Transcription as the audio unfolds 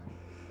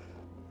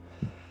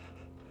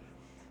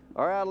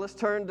All right, let's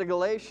turn to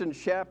Galatians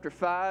chapter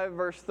 5,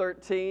 verse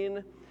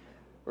 13.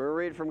 We're going to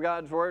read from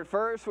God's Word.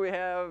 First, we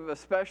have a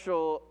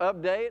special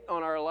update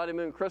on our Lottie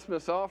Moon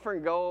Christmas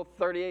offering. Goal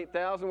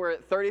 38,000. We're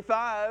at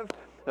 35.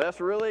 That's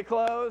really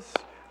close.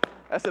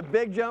 That's a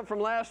big jump from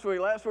last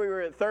week. Last week we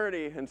were at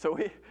 30, and so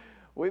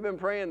we've been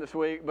praying this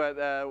week,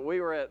 but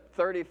we were at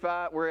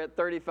 35. We're at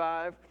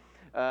 35.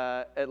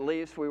 At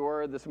least we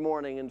were this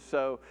morning, and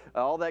so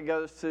all that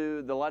goes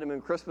to the Lottie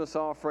Moon Christmas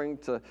offering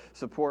to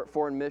support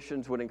foreign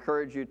missions. Would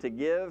encourage you to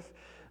give,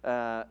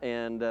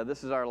 and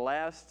this is our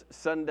last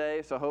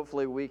Sunday, so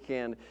hopefully we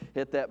can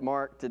hit that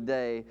mark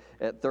today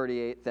at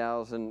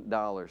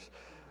 $38,000.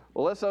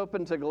 Well, let's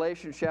open to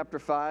Galatians chapter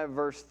 5,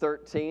 verse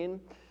 13,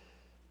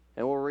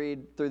 and we'll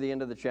read through the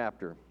end of the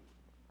chapter.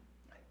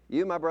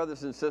 You, my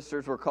brothers and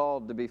sisters, were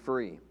called to be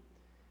free.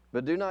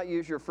 But do not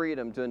use your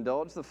freedom to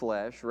indulge the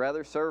flesh.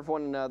 Rather, serve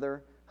one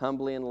another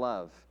humbly in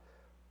love.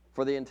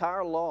 For the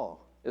entire law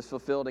is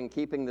fulfilled in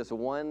keeping this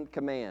one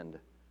command: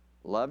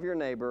 love your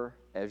neighbor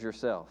as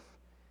yourself.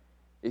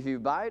 If you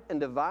bite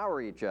and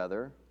devour each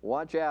other,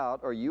 watch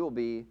out, or you will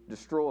be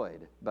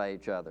destroyed by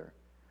each other.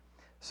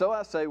 So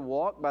I say,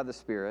 walk by the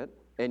Spirit,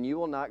 and you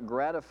will not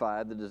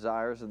gratify the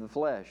desires of the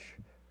flesh.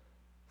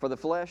 For the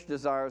flesh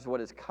desires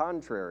what is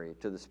contrary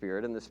to the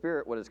Spirit, and the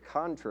Spirit what is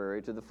contrary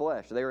to the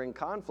flesh. They are in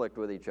conflict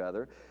with each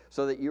other,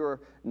 so that you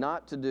are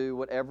not to do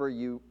whatever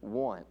you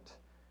want.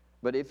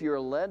 But if you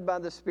are led by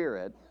the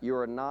Spirit, you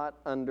are not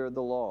under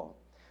the law.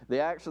 The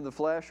acts of the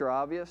flesh are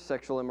obvious: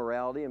 sexual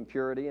immorality,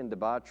 impurity, and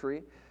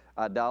debauchery,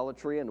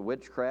 idolatry and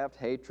witchcraft,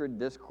 hatred,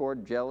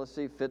 discord,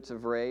 jealousy, fits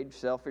of rage,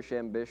 selfish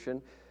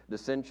ambition,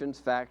 dissensions,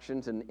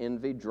 factions, and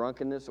envy,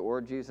 drunkenness,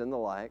 orgies, and the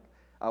like.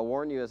 I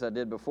warn you, as I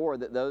did before,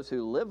 that those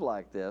who live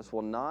like this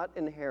will not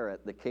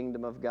inherit the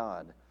kingdom of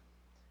God.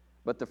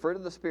 But the fruit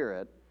of the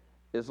Spirit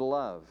is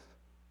love,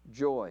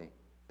 joy,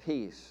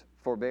 peace,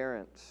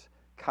 forbearance,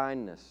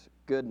 kindness,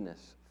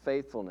 goodness,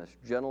 faithfulness,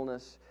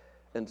 gentleness,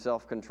 and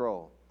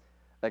self-control.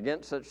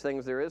 Against such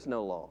things there is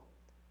no law.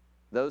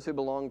 Those who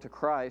belong to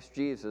Christ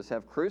Jesus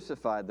have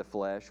crucified the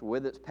flesh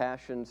with its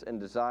passions and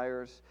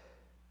desires.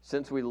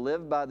 Since we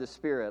live by the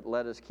Spirit,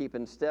 let us keep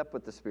in step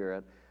with the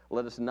Spirit.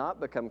 Let us not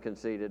become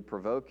conceited,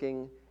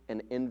 provoking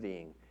and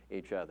envying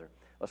each other.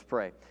 Let's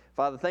pray.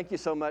 Father, thank you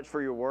so much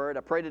for your word.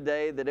 I pray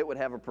today that it would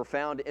have a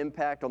profound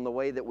impact on the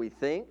way that we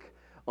think,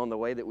 on the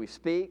way that we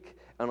speak,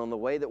 and on the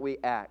way that we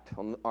act,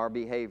 on our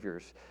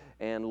behaviors.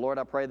 And Lord,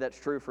 I pray that's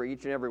true for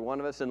each and every one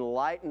of us.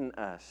 Enlighten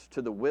us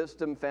to the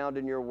wisdom found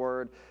in your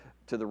word,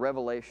 to the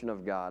revelation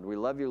of God. We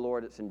love you,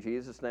 Lord. It's in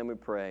Jesus' name we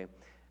pray.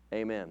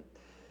 Amen.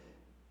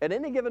 At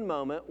any given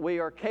moment, we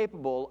are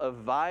capable of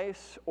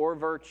vice or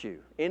virtue.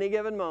 Any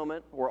given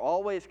moment, we're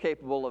always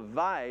capable of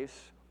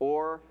vice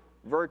or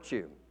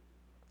virtue.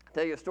 I'll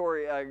tell you a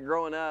story.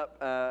 Growing up,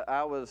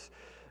 I was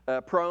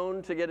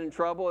prone to get in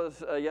trouble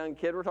as a young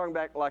kid. We're talking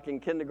back like in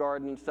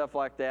kindergarten and stuff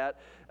like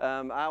that.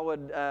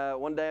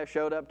 One day I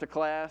showed up to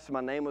class. My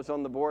name was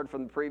on the board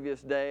from the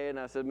previous day, and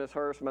I said, Miss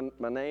Hurst,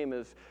 my name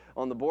is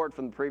on the board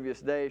from the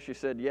previous day. She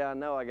said, yeah, I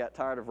know. I got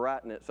tired of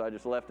writing it, so I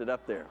just left it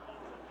up there.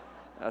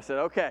 I said,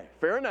 okay,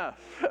 fair enough,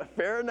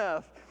 fair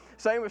enough.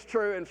 Same was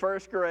true in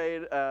first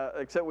grade,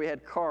 except we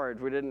had cards.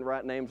 We didn't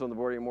write names on the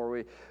board anymore.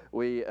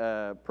 We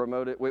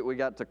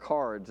got to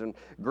cards, and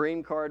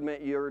green card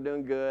meant you were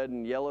doing good,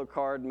 and yellow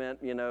card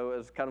meant,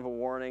 as kind of a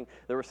warning.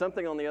 There was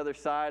something on the other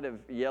side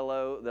of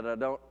yellow that I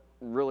don't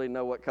really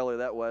know what color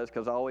that was,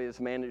 because I always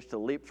managed to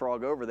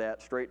leapfrog over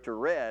that straight to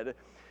red,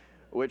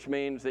 which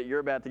means that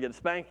you're about to get a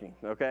spanking,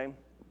 okay?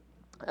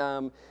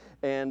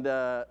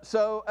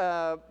 So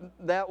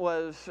that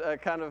was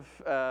kind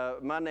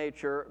of my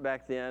nature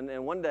back then.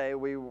 And one day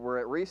we were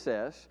at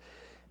recess,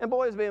 and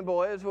boys being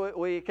boys,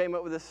 we came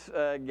up with this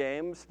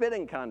game,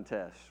 spitting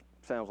contest.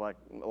 Sounds like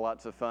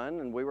lots of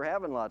fun, and we were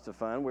having lots of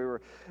fun. We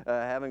were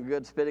having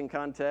good spitting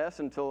contests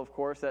until, of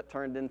course, that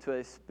turned into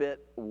a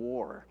spit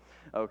war.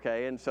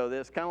 Okay, and so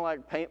this kind of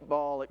like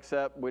paintball,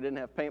 except we didn't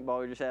have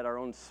paintball, we just had our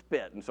own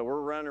spit. And so we're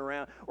running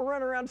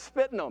around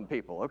spitting on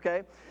people,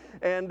 okay?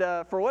 And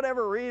for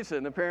whatever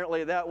reason,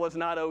 apparently that was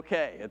not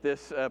okay at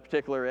this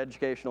particular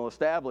educational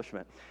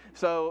establishment.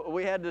 So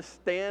we had to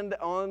stand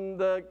on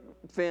the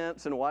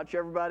fence and watch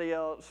everybody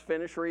else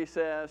finish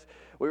recess.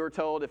 We were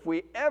told if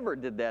we ever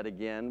did that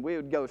again, we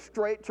would go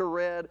straight to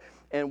red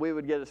and we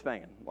would get a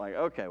spanking. Like,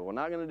 okay, we're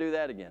not going to do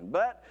that again.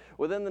 But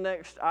within the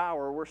next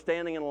hour, we're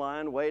standing in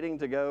line waiting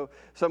to go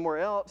somewhere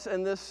else,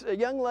 and this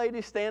young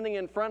lady standing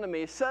in front of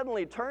me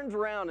suddenly turns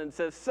around and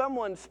says,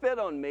 someone spit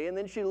on me, and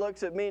then she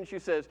looks at me and she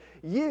says,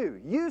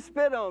 you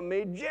spit on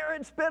me,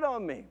 Jared spit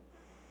on me.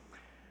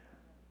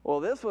 Well,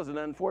 this was an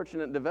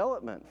unfortunate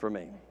development for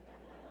me.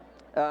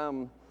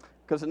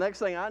 Because the next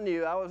thing I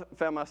knew,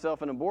 found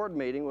myself in a board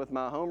meeting with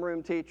my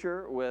homeroom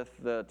teacher, with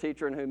the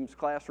teacher in whose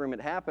classroom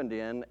it happened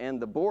in,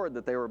 and the board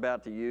that they were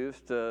about to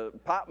use to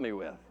pop me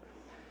with.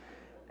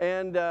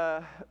 And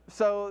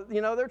so,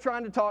 they're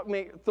trying to talk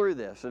me through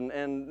this.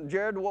 And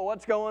Jared,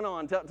 what's going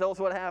on? Tell us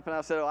what happened.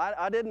 I said,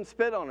 I didn't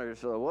spit on her.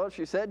 So, well,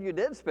 she said you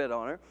did spit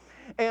on her.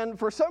 And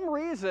for some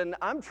reason,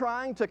 I'm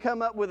trying to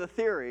come up with a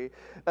theory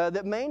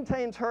that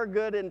maintains her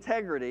good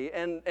integrity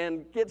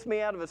and gets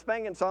me out of a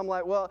spanking. So I'm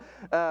like, well,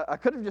 I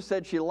could have just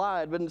said she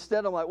lied, but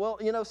instead I'm like, well,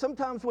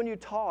 sometimes when you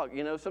talk,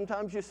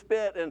 sometimes you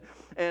spit,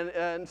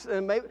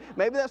 and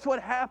maybe that's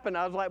what happened.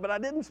 I was like, but I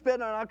didn't spit,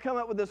 and I come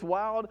up with this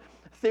wild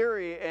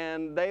theory,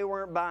 and they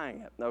weren't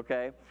buying it,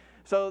 okay?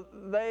 So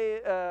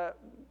they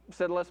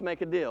said, let's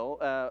make a deal.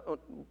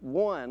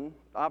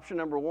 Option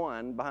number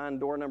one, behind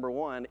door number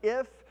one,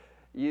 if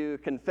you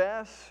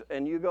confess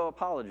and you go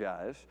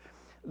apologize,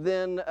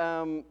 then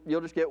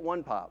you'll just get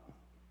 1 pop.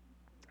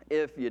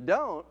 If you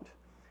don't,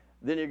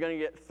 then you're going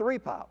to get 3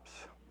 pops.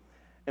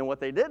 And what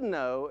they didn't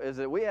know is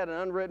that we had an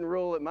unwritten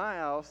rule at my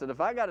house that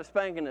if I got a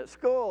spanking at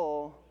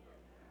school,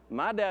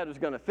 my dad was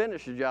going to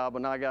finish the job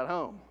when I got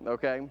home,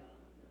 okay?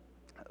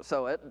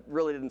 So it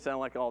really didn't sound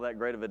like all that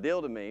great of a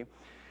deal to me.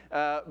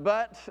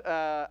 But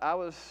I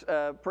was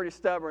pretty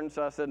stubborn,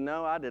 so I said,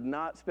 no, I did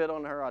not spit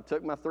on her. I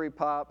took my 3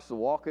 pops, the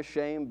walk of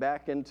shame,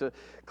 back into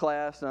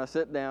class, and I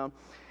sit down.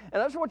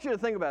 And I just want you to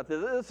think about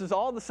this. This is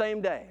all the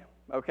same day,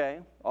 okay?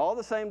 All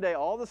the same day,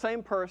 all the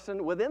same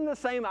person, within the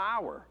same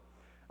hour,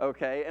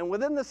 okay? And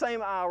within the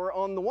same hour,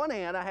 on the one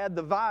hand, I had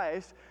the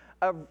vice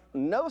of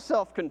no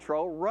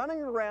self-control,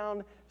 running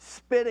around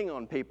spitting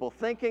on people,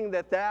 thinking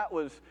that that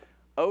was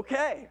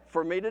okay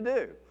for me to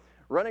do.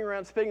 Running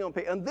around spitting on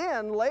people. And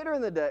then later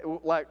in the day,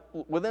 like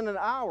within an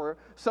hour,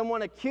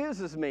 someone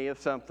accuses me of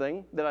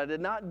something that I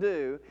did not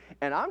do,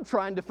 and I'm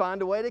trying to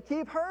find a way to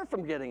keep her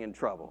from getting in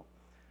trouble.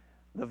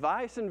 The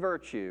vice and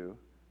virtue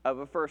of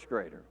a first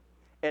grader.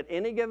 At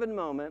any given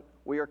moment,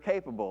 we are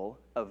capable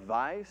of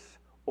vice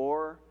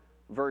or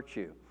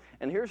virtue.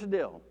 And here's the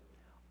deal.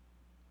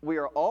 We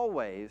are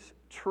always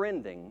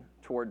trending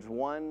towards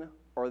one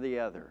or the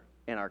other.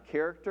 In our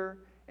character,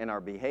 in our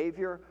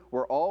behavior,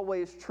 we're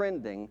always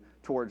trending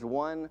towards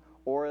one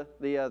or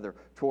the other,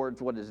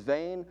 towards what is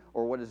vain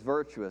or what is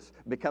virtuous,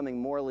 becoming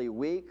morally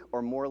weak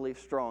or morally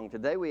strong.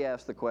 Today we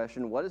ask the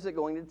question, what is it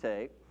going to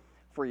take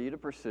for you to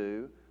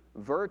pursue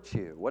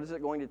virtue? What is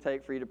it going to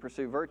take for you to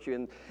pursue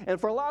virtue?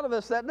 And for a lot of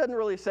us, that doesn't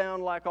really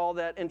sound like all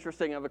that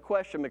interesting of a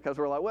question, because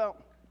we're like, well,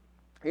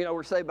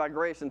 we're saved by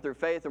grace and through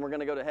faith, and we're going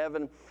to go to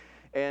heaven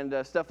and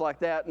stuff like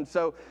that. And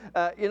so,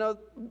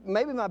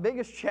 maybe my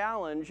biggest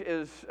challenge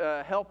is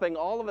helping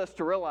all of us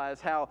to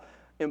realize how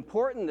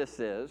important this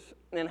is,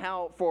 and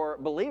how for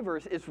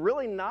believers it's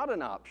really not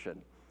an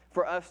option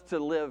for us to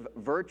live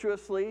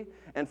virtuously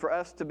and for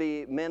us to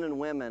be men and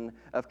women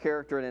of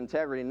character and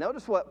integrity.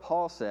 Notice what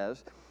Paul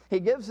says. He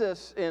gives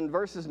us in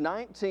verses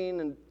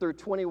 19 through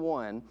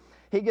 21,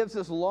 he gives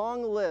this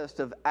long list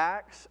of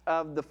acts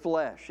of the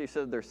flesh. He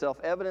said they're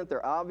self-evident,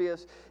 they're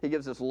obvious. He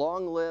gives this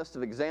long list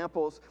of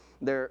examples.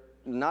 They're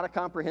not a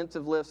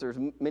comprehensive list, there's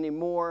many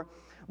more.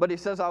 But he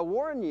says, I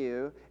warn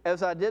you,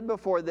 as I did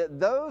before, that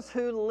those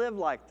who live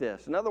like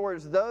this, in other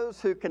words,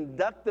 those who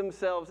conduct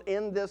themselves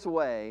in this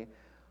way,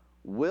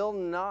 will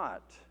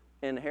not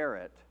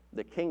inherit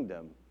the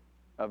kingdom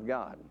of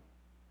God.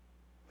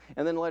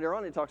 And then later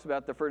on, he talks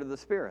about the fruit of the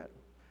Spirit.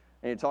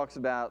 And he talks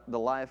about the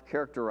life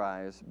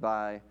characterized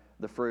by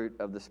the fruit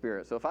of the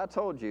Spirit. So if I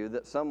told you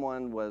that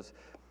someone was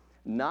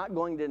not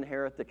going to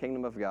inherit the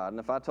kingdom of God, and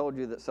if I told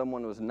you that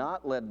someone was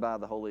not led by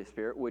the Holy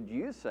Spirit, would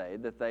you say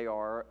that they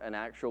are an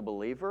actual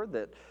believer,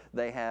 that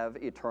they have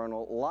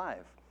eternal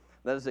life?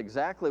 That is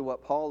exactly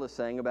what Paul is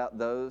saying about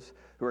those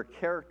who are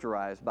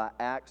characterized by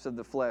acts of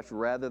the flesh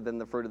rather than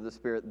the fruit of the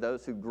Spirit,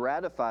 those who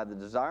gratify the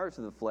desires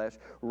of the flesh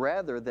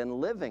rather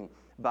than living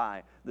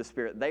by the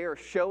Spirit. They are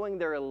showing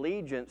their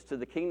allegiance to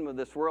the kingdom of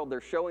this world.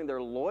 They're showing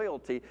their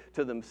loyalty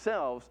to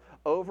themselves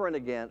over and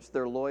against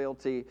their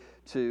loyalty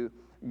to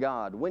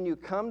God. When you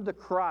come to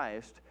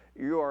Christ,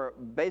 you are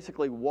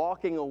basically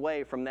walking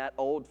away from that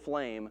old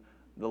flame,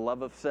 the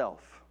love of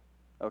self,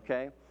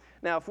 okay?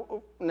 Now,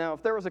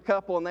 if there was a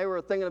couple and they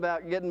were thinking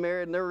about getting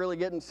married and they're really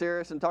getting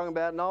serious and talking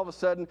about it, and all of a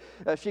sudden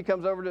she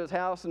comes over to his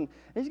house and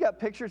he's got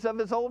pictures of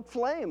his old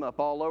flame up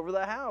all over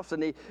the house,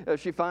 and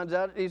she finds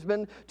out he's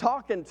been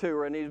talking to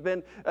her and he's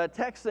been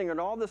texting her and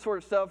all this sort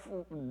of stuff.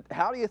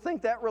 How do you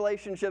think that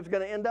relationship's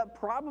going to end up?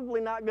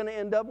 Probably not going to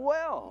end up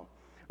well,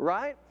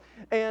 right?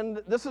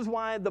 And this is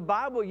why the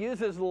Bible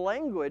uses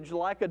language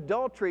like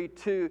adultery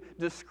to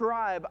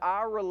describe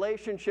our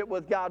relationship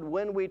with God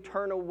when we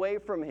turn away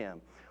from Him.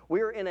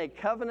 We are in a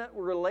covenant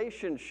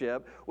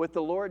relationship with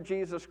the Lord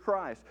Jesus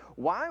Christ.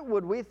 Why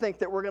would we think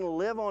that we're going to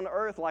live on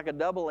earth like a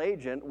double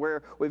agent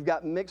where we've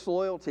got mixed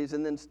loyalties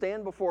and then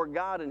stand before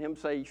God and Him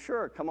say,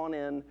 sure, come on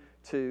in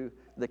to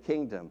the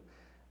kingdom?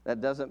 That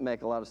doesn't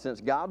make a lot of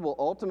sense. God will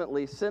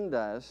ultimately send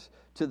us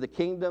to the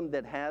kingdom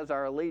that has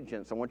our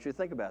allegiance. I want you to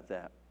think about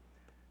that.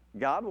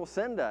 God will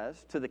send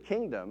us to the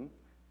kingdom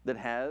that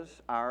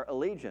has our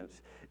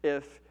allegiance.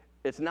 If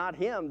it's not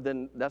Him,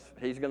 then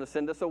He's going to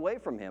send us away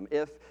from Him.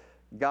 If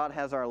God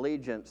has our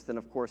allegiance, then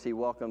of course He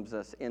welcomes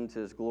us into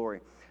His glory.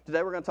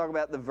 Today we're going to talk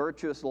about the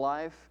virtuous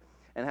life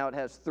and how it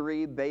has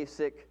 3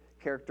 basic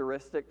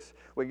characteristics.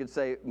 We could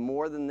say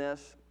more than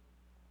this,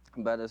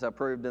 but as I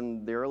proved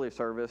in the early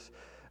service,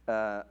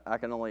 I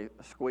can only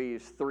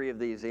squeeze 3 of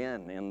these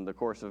in the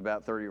course of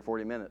about 30 or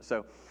 40 minutes.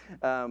 So,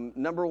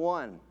 number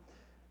 1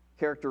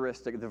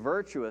 characteristic, the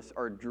virtuous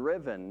are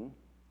driven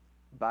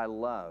by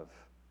love.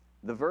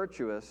 The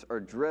virtuous are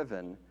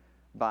driven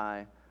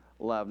by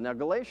love. Now,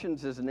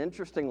 Galatians is an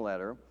interesting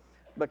letter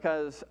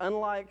because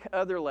unlike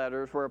other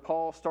letters where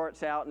Paul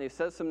starts out and he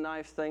says some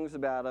nice things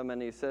about them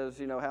and he says,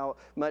 how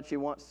much he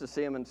wants to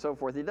see them and so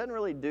forth, he doesn't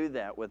really do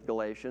that with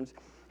Galatians.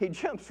 He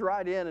jumps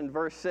right in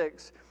verse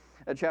 6,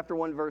 chapter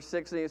 1, verse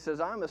 6, and he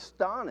says, I'm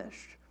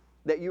astonished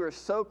that you are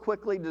so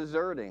quickly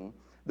deserting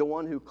the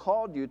one who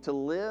called you to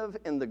live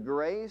in the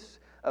grace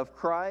of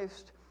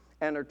Christ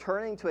and are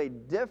turning to a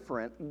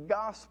different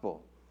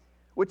gospel,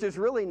 which is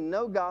really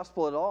no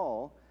gospel at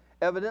all.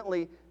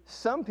 Evidently,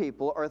 some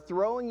people are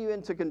throwing you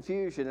into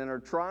confusion and are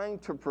trying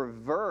to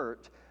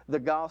pervert the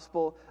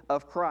gospel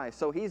of Christ.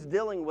 So he's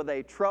dealing with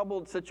a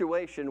troubled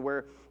situation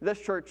where this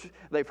church,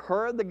 they've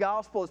heard the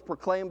gospel is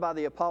proclaimed by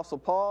the Apostle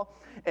Paul,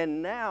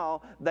 and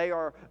now they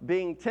are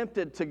being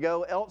tempted to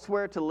go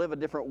elsewhere, to live a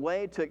different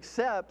way, to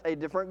accept a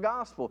different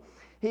gospel.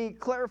 He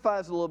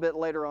clarifies a little bit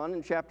later on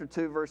in chapter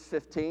 2, verse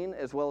 15,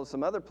 as well as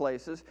some other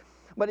places.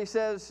 But he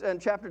says in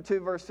chapter 2,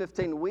 verse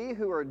 15, we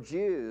who are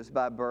Jews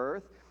by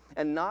birth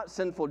and not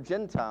sinful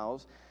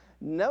Gentiles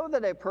know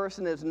that a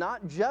person is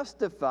not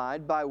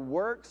justified by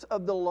works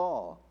of the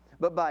law,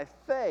 but by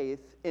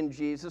faith in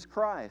Jesus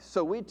Christ.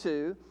 So we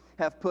too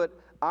have put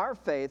our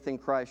faith in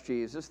Christ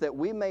Jesus, that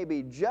we may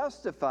be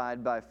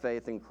justified by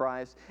faith in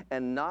Christ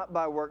and not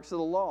by works of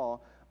the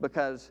law,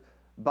 because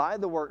by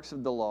the works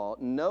of the law,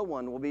 no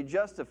one will be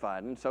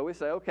justified. And so we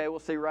say, okay, we'll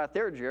see right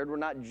there, Jared, we're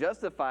not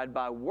justified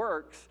by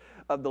works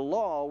of the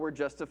law, we're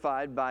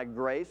justified by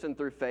grace and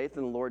through faith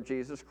in the Lord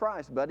Jesus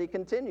Christ. But he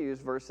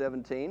continues, verse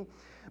 17,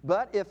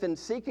 but if in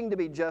seeking to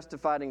be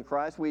justified in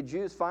Christ, we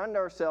Jews find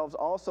ourselves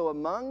also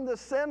among the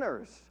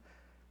sinners,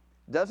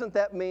 doesn't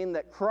that mean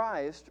that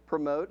Christ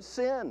promotes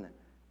sin?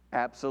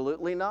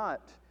 Absolutely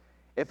not.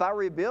 If I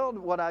rebuild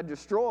what I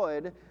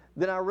destroyed,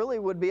 then I really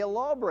would be a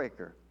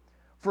lawbreaker.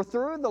 For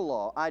through the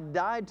law, I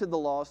died to the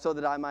law so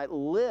that I might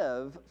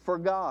live for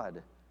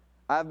God.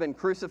 I've been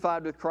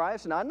crucified with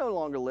Christ, and I no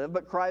longer live,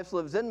 but Christ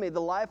lives in me.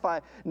 The life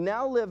I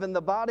now live in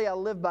the body, I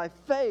live by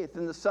faith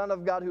in the Son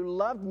of God who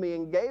loved me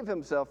and gave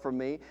himself for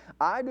me.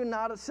 I do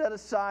not set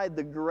aside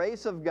the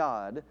grace of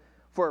God,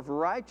 for if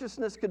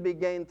righteousness could be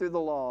gained through the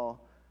law,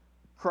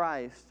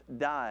 Christ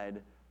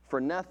died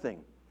for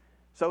nothing.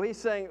 So he's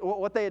saying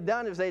what they had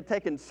done is they had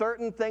taken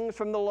certain things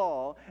from the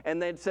law and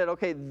they'd said,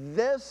 okay,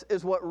 this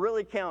is what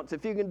really counts.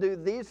 If you can do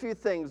these few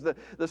things,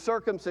 the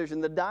circumcision,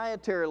 the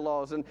dietary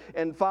laws,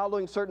 and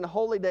following certain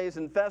holy days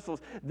and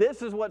festivals,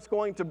 this is what's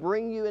going to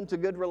bring you into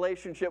good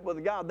relationship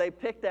with God. They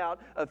picked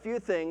out a few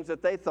things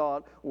that they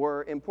thought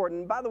were important.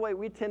 And by the way,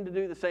 we tend to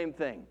do the same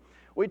thing.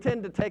 We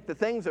tend to take the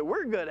things that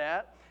we're good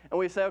at and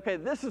we say, okay,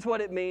 this is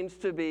what it means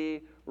to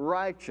be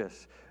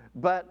righteous.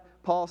 But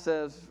Paul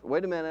says,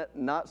 wait a minute,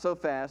 not so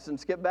fast, and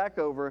skip back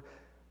over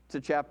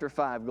to chapter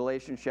 5,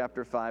 Galatians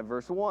chapter 5,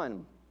 verse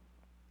 1.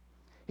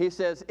 He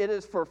says, it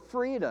is for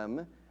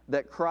freedom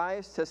that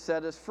Christ has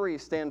set us free.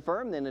 Stand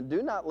firm then, and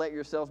do not let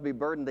yourselves be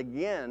burdened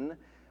again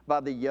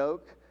by the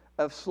yoke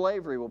of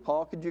slavery. Well,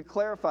 Paul, could you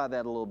clarify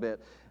that a little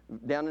bit?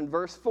 Down in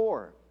verse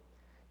 4,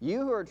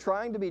 you who are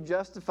trying to be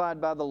justified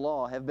by the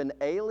law have been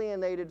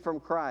alienated from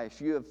Christ.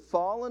 You have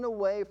fallen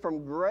away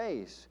from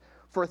grace.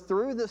 For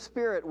through the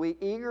Spirit we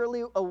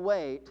eagerly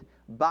await,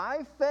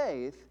 by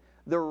faith,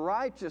 the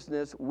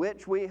righteousness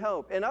which we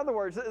hope. In other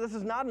words, this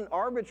is not an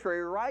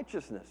arbitrary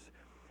righteousness.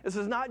 This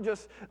is not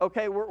just,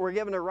 okay, we're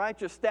given a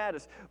righteous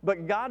status,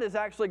 but God is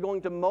actually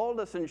going to mold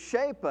us and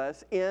shape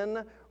us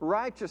in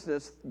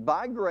righteousness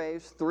by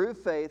grace through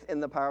faith in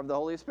the power of the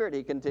Holy Spirit.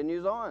 He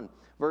continues on,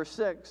 verse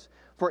 6,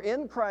 for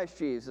in Christ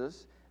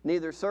Jesus,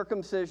 neither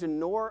circumcision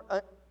nor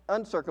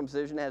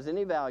uncircumcision has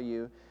any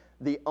value.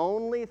 The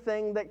only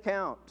thing that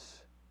counts,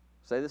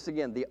 say this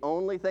again, the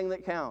only thing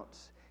that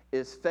counts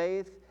is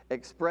faith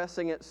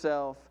expressing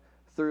itself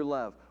through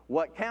love.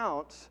 What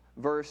counts,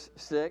 verse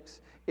 6,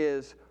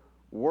 is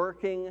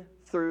working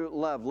through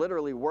love.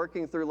 Literally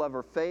working through love,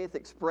 or faith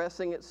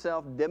expressing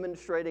itself,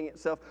 demonstrating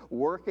itself,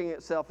 working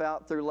itself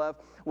out through love.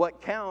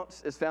 What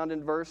counts is found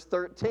in verse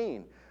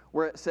 13,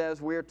 where it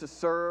says we are to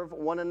serve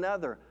one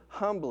another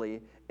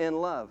humbly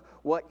in love.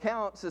 What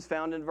counts is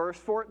found in verse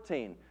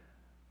 14.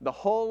 The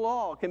whole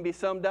law can be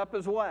summed up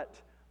as what?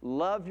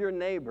 Love your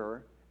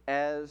neighbor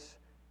as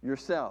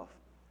yourself.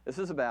 This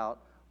is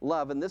about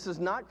love, and this is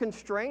not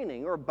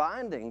constraining or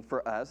binding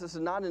for us. This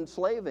is not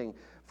enslaving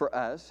for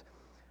us.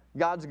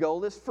 God's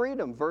goal is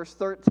freedom. Verse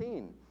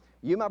 13,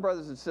 you, my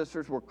brothers and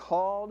sisters, were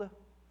called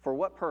for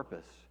what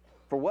purpose?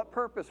 For what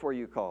purpose were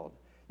you called?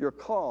 You're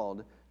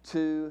called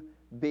to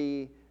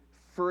be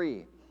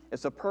free.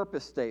 It's a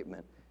purpose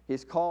statement.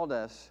 He's called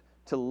us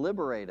to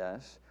liberate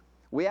us.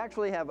 We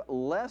actually have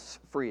less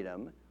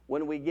freedom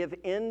when we give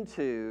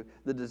into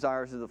the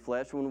desires of the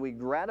flesh. When we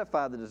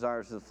gratify the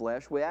desires of the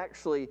flesh, we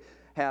actually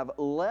have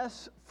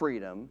less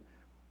freedom.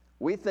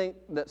 We think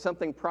that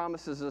something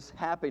promises us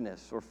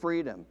happiness or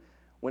freedom.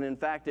 when in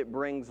fact it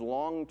brings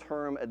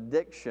long-term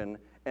addiction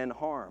and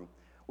harm.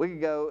 We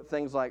could go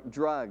things like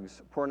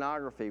drugs,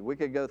 pornography. We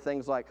could go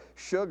things like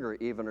sugar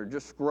even, or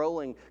just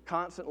scrolling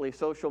constantly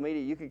social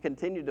media. You could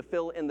continue to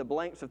fill in the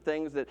blanks of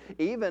things that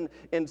even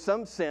in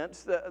some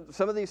sense,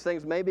 some of these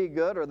things may be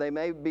good or they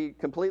may be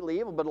completely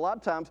evil, but a lot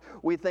of times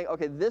we think,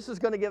 okay, this is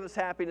going to give us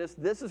happiness,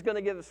 this is going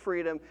to give us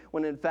freedom,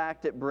 when in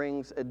fact it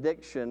brings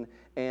addiction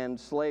and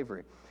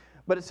slavery.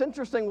 But it's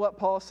interesting what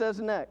Paul says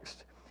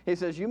next. He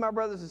says, you, my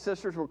brothers and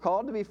sisters, were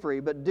called to be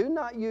free, but do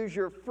not use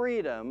your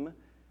freedom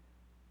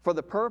for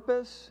the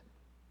purpose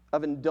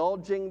of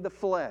indulging the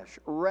flesh.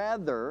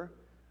 Rather,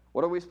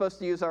 what are we supposed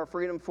to use our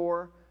freedom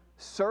for?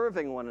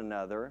 Serving one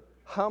another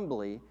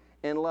humbly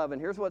in love. And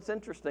here's what's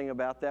interesting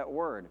about that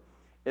word.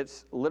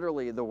 It's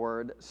literally the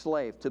word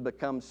slave, to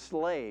become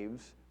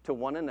slaves to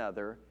one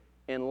another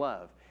in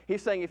love.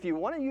 He's saying if you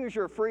want to use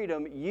your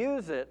freedom,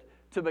 use it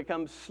to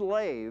become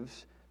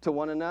slaves to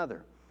one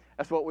another.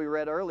 That's what we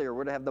read earlier.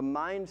 We're to have the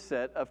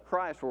mindset of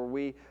Christ, where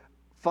we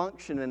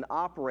function and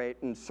operate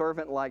in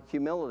servant-like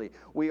humility.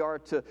 We are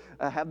to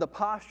have the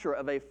posture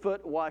of a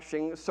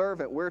foot-washing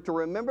servant. We're to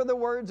remember the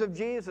words of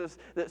Jesus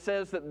that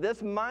says that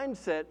this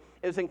mindset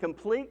is in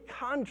complete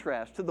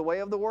contrast to the way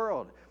of the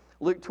world.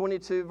 Luke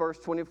 22, verse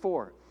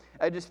 24.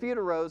 A dispute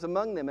arose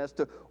among them as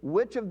to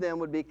which of them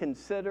would be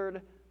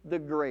considered the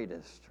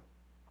greatest.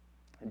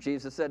 And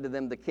Jesus said to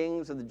them, the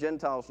kings of the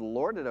Gentiles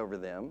lord it over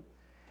them,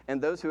 and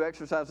those who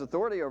exercise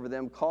authority over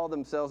them call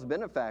themselves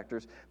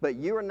benefactors. But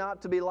you are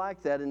not to be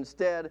like that.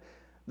 Instead,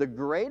 the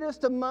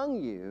greatest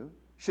among you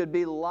should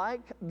be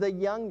like the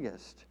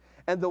youngest,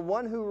 and the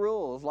one who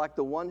rules like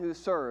the one who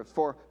serves.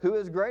 For who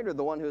is greater,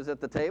 the one who is at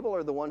the table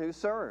or the one who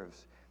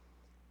serves?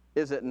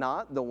 Is it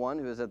not the one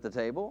who is at the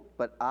table?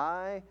 But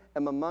I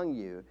am among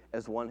you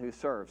as one who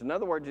serves. In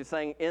other words, he's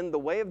saying in the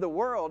way of the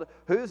world,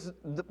 who's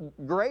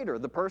greater,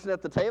 the person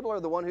at the table or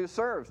the one who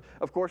serves?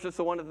 Of course, it's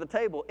the one at the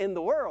table in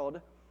the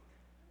world.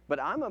 But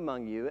I'm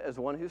among you as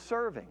one who's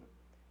serving.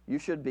 You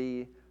should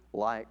be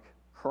like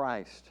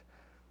Christ.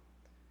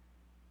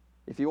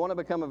 If you want to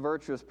become a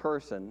virtuous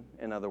person,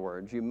 in other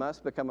words, you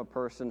must become a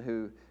person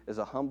who is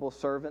a humble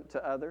servant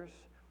to others.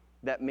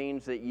 That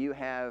means that you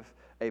have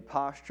a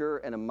posture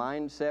and a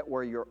mindset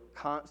where you're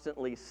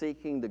constantly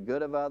seeking the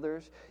good of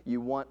others.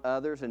 You want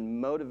others and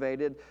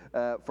motivated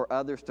for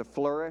others to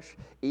flourish,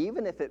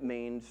 even if it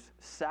means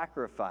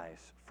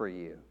sacrifice for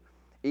you.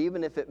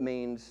 Even if it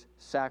means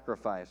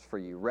sacrifice for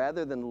you.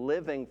 Rather than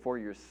living for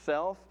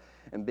yourself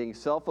and being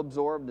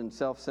self-absorbed and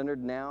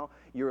self-centered, now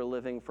you're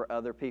living for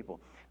other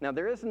people. Now,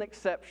 there is an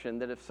exception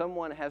that if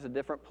someone has a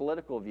different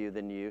political view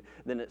than you,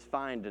 then it's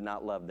fine to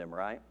not love them,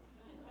 right?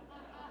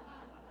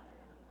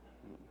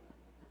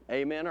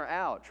 Amen or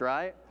ouch,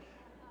 right?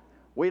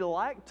 We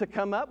like to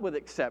come up with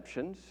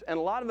exceptions, and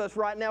a lot of us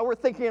right now, we're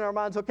thinking in our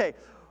minds, okay,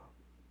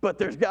 but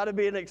there's got to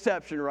be an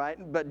exception, right?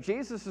 But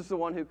Jesus is the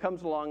one who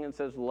comes along and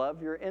says,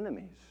 love your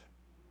enemies.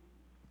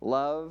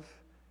 Love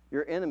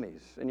your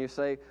enemies. And you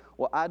say,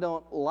 well, I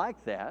don't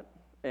like that.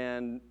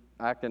 And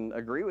I can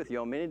agree with you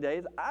on many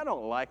days. I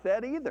don't like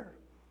that either.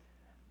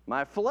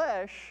 My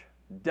flesh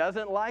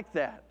doesn't like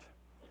that.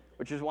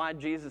 Which is why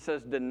Jesus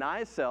says,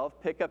 deny self,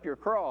 pick up your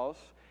cross,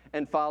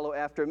 and follow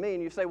after me.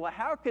 And you say, well,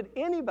 how could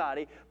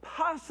anybody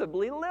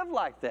possibly live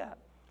like that?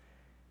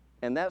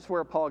 And that's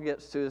where Paul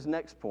gets to his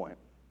next point.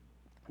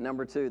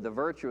 Number 2, the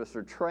virtuous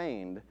are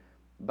trained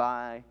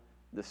by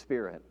the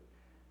Spirit.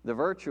 The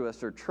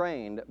virtuous are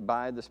trained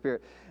by the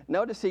Spirit.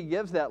 Notice he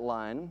gives that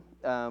line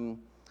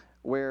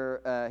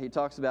where he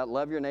talks about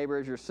love your neighbor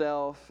as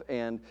yourself,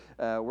 and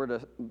we're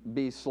to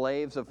be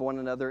slaves of one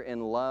another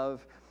in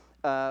love.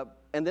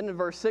 And then in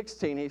verse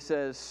 16 he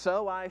says,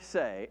 so I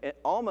say,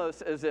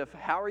 almost as if,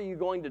 how are you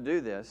going to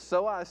do this?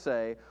 So I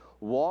say,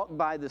 walk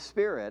by the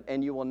Spirit,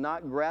 and you will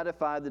not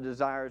gratify the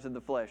desires of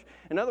the flesh.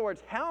 In other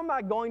words, how am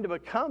I going to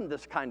become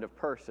this kind of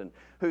person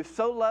who's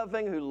so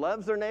loving, who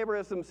loves their neighbor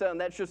as themselves?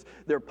 And that's just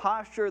their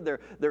posture,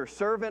 their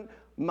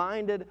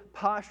servant-minded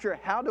posture.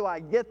 How do I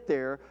get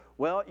there?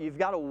 Well, you've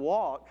got to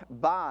walk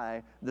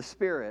by the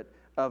Spirit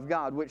of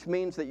God, which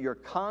means that your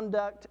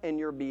conduct and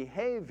your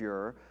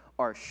behavior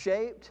are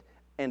shaped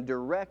and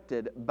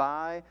directed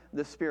by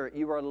the Spirit.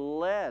 You are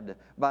led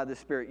by the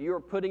Spirit. You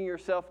are putting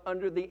yourself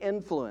under the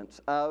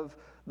influence of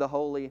the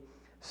Holy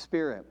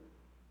Spirit.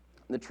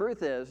 The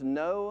truth is,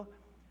 no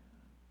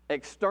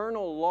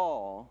external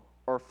law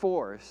or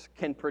force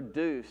can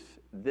produce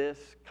this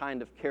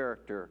kind of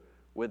character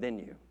within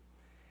you.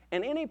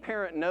 And any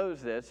parent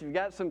knows this. If you've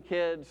got some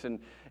kids and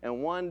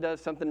one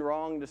does something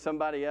wrong to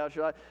somebody else,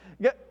 you're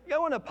like,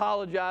 go and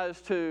apologize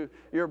to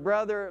your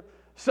brother.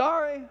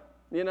 Sorry,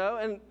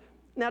 and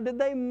now, did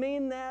they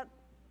mean that?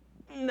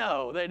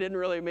 No, they didn't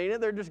really mean it.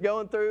 They're just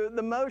going through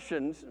the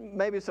motions.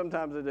 Maybe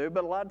sometimes they do,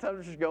 but a lot of times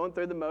they're just going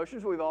through the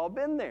motions. We've all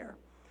been there,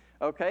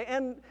 okay?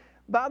 And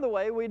by the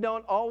way, we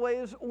don't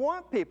always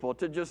want people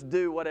to just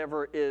do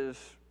whatever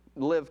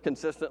live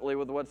consistently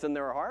with what's in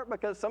their heart,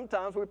 because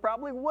sometimes we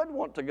probably would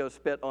want to go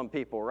spit on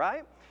people,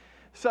 right?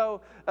 So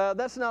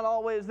that's not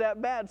always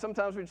that bad.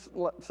 Sometimes we just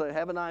say,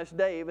 have a nice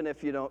day, even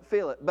if you don't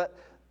feel it. But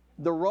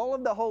the role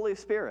of the Holy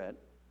Spirit,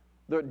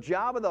 the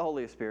job of the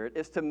Holy Spirit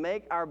is to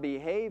make our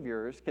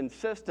behaviors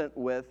consistent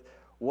with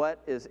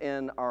what is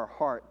in our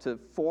heart, to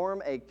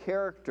form a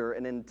character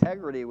and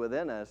integrity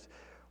within us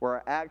where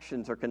our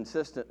actions are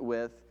consistent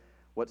with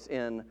what's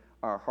in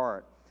our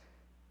heart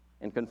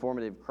in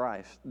conformity of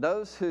Christ.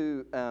 Those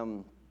who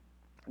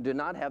do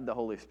not have the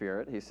Holy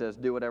Spirit, he says,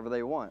 do whatever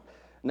they want.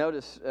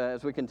 Notice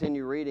as we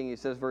continue reading, he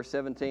says, verse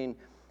 17,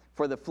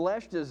 for the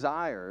flesh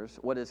desires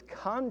what is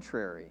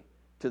contrary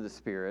to the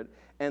Spirit,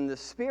 and the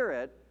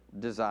Spirit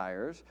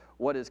desires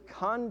what is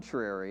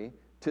contrary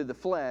to the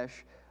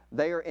flesh.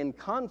 They are in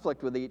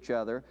conflict with each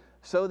other,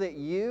 so that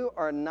you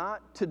are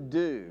not to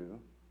do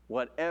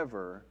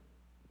whatever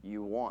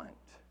you want.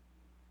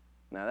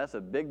 Now, that's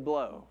a big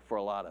blow for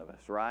a lot of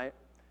us, right?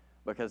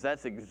 Because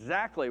that's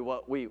exactly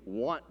what we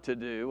want to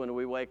do when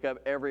we wake up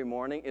every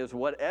morning, is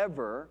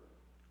whatever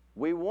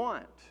we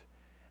want.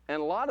 And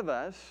a lot of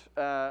us,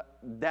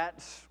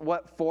 that's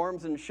what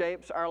forms and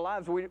shapes our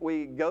lives.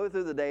 We go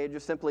through the day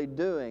just simply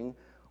doing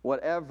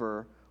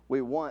whatever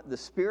we want. The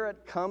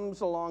Spirit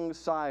comes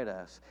alongside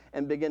us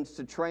and begins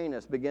to train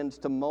us, begins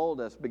to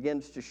mold us,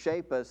 begins to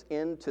shape us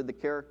into the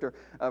character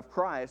of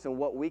Christ. And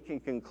what we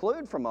can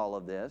conclude from all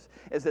of this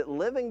is that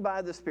living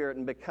by the Spirit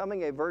and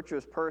becoming a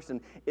virtuous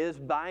person is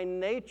by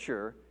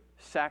nature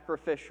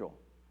sacrificial.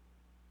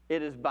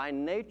 It is by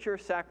nature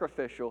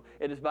sacrificial.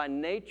 It is by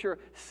nature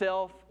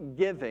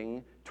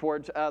self-giving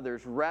towards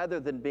others rather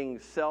than being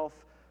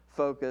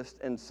self-focused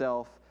and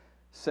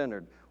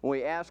self-centered. When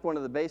we ask one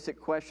of the basic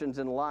questions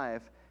in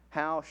life,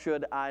 how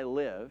should I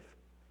live?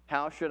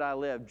 How should I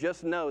live?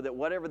 Just know that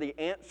whatever the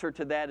answer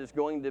to that is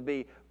going to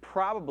be,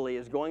 probably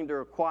is going to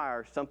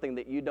require something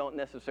that you don't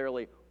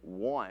necessarily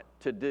want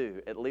to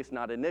do, at least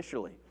not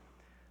initially.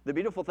 The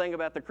beautiful thing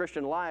about the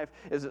Christian life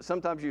is that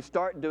sometimes you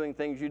start doing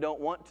things you don't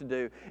want to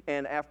do,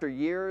 and after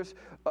years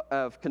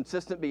of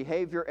consistent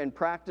behavior and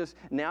practice,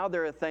 now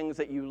there are things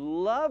that you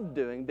love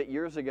doing that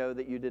years ago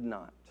that you did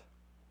not.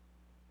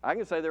 I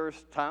can say there were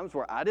times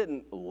where I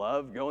didn't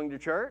love going to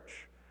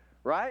church,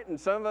 right? And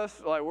some of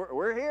us, like,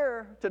 we're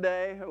here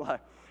today, like,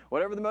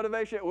 whatever the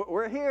motivation,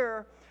 we're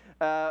here,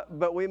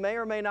 but we may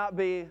or may not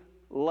be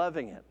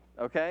loving it,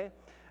 okay?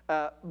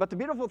 But the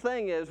beautiful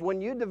thing is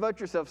when you devote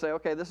yourself, say,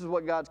 okay, this is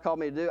what God's called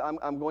me to do.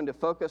 I'm going to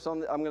focus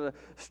on, I'm going to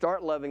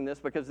start loving this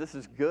because this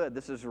is good,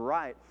 this is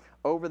right.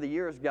 Over the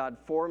years, God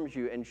forms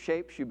you and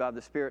shapes you by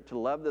the Spirit to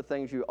love the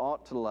things you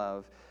ought to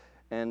love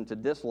and to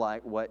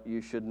dislike what you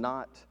should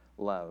not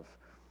love.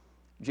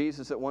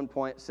 Jesus at one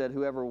point said,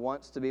 whoever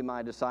wants to be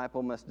my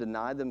disciple must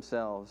deny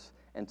themselves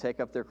and take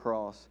up their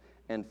cross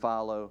and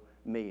follow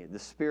me. The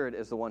Spirit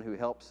is the one who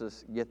helps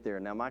us get there.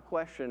 Now, my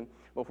question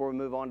before we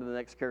move on to the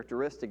next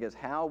characteristic is,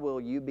 how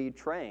will you be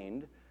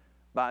trained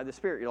by the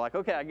Spirit? You're like,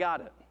 okay, I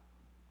got it.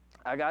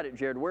 I got it,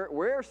 Jared.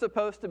 We're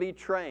supposed to be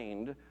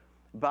trained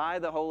by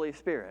the Holy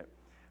Spirit.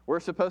 We're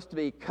supposed to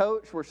be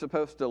coached. We're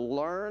supposed to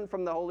learn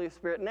from the Holy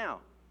Spirit. Now,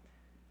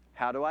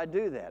 how do I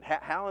do that?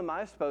 How am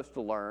I supposed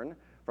to learn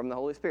from the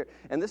Holy Spirit?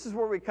 And this is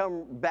where we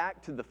come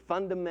back to the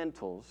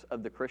fundamentals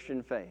of the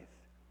Christian faith.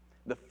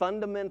 The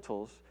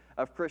fundamentals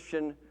of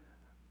Christian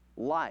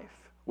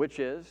life, which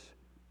is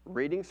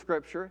reading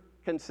Scripture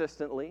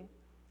consistently,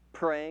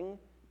 praying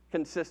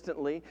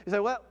consistently. You say,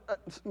 well,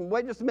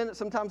 wait just a minute,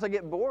 sometimes I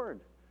get bored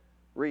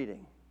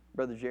reading,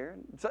 Brother Jared.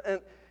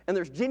 And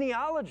there's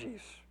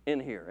genealogies in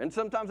here, and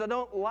sometimes I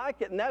don't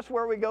like it, and that's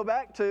where we go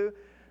back to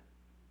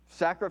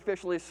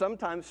sacrificially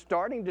sometimes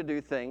starting to do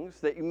things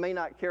that you may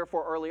not care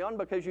for early on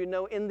because you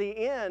know in the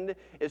end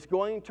it's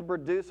going to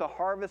produce a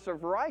harvest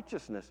of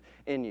righteousness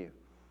in you.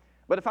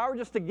 But if I were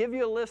just to give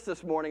you a list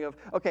this morning of,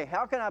 okay,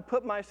 how can I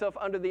put myself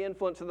under the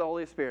influence of the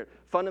Holy Spirit?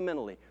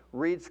 Fundamentally,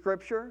 read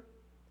Scripture,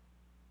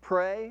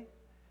 pray,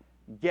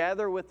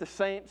 gather with the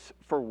saints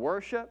for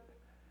worship,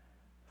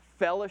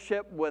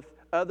 fellowship with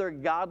other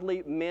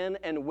godly men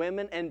and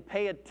women, and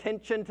pay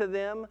attention to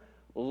them,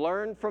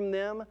 learn from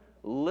them,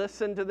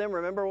 listen to them.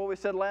 Remember what we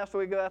said last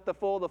week about the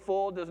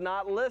fool does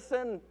not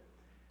listen,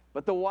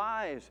 but the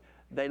wise,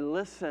 they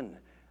listen.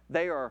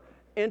 They are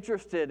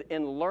interested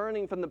in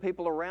learning from the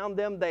people around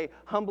them. They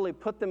humbly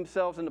put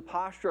themselves in the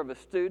posture of a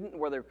student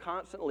where they're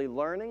constantly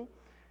learning,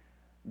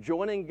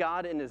 joining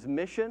God in His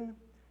mission,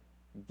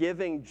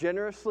 giving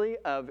generously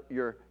of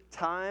your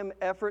time,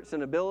 efforts,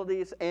 and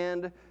abilities,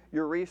 and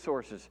your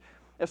resources.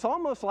 It's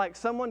almost like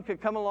someone could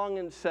come along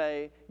and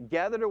say,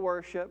 gather to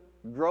worship,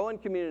 grow in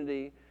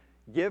community,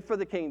 give for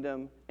the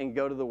kingdom, and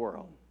go to the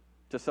world,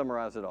 to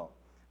summarize it all.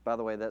 By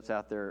the way, that's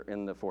out there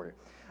in the foyer.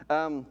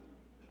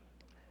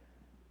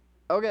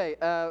 Okay,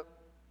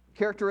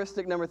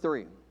 characteristic number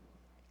 3.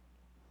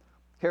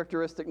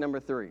 Characteristic number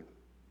 3.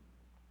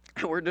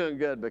 We're doing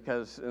good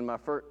because in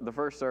the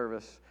first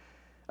service,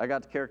 I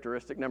got to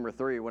characteristic number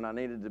 3 when I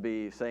needed to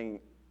be saying,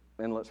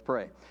 and let's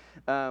pray.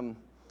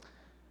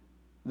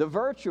 The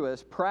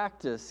virtuous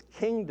practice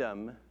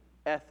kingdom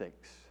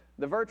ethics.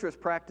 The virtuous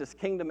practice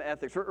kingdom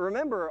ethics.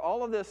 Remember,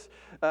 all of this,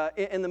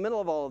 in the middle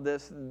of all of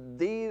this,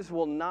 these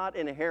will not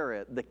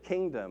inherit the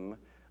kingdom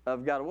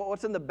of God.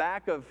 What's in the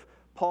back of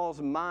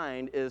Paul's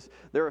mind is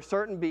there are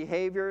certain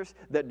behaviors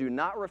that do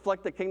not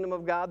reflect the kingdom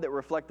of God, that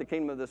reflect the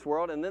kingdom of this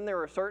world, and then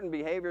there are certain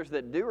behaviors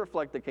that do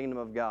reflect the kingdom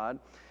of God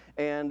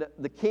and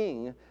the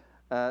King,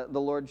 the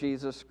Lord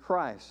Jesus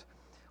Christ.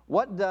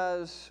 What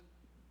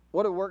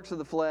do works of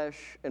the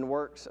flesh and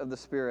works of the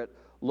Spirit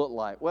look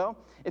like? Well,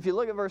 if you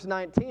look at verse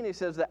 19, he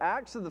says the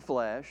acts of the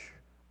flesh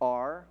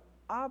are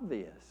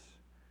obvious.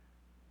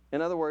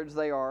 In other words,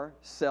 they are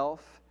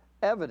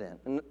self-evident.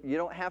 And you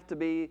don't have to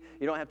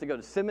go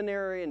to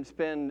seminary and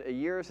spend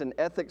years in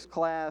ethics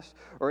class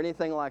or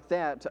anything like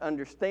that to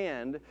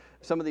understand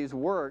some of these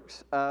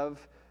works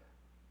of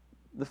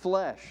the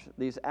flesh,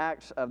 these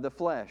acts of the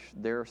flesh.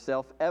 They're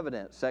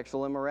self-evident.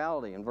 Sexual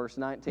immorality in verse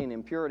 19,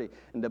 impurity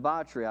and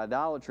debauchery,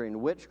 idolatry and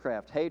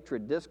witchcraft,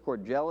 hatred,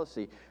 discord,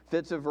 jealousy,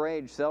 fits of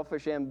rage,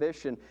 selfish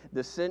ambition,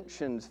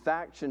 dissensions,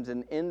 factions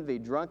and envy,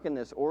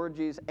 drunkenness,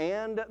 orgies,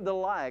 and the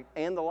like.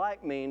 And the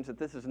like means that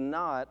this is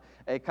not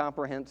a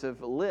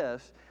comprehensive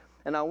list.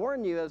 And I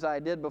warn you, as I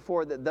did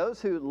before, that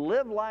those who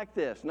live like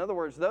this, in other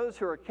words, those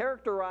who are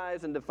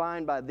characterized and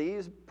defined by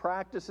these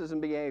practices and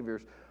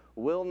behaviors,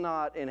 will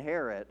not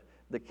inherit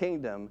the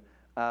kingdom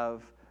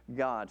of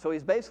God. So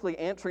he's basically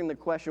answering the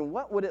question,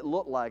 what would it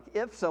look like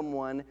if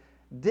someone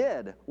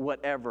did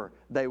whatever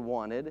they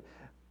wanted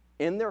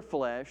in their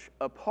flesh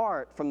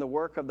apart from the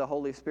work of the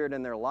Holy Spirit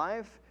in their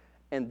life?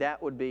 And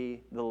that would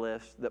be the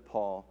list that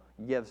Paul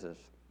gives us.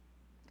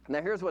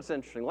 Now here's what's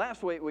interesting.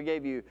 Last week we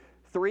gave you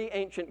 3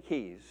 ancient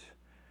keys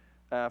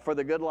for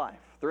the good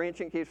life. 3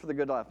 ancient keys for the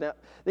good life. Now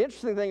the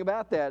interesting thing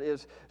about that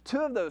is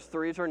 2 of those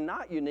 3 are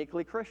not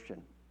uniquely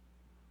Christian.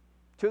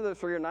 2 of those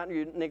 3 are not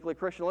uniquely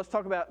Christian. Let's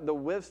talk about the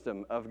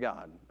wisdom of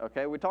God,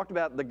 okay? We talked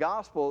about the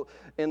gospel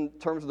in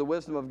terms of the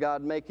wisdom of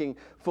God making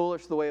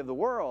foolish the way of the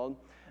world,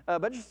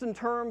 but just in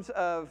terms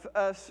of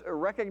us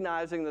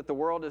recognizing that the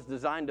world is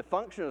designed to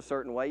function a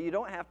certain way, you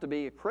don't have to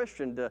be a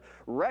Christian to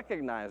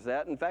recognize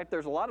that. In fact,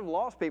 there's a lot of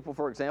lost people,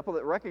 for example,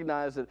 that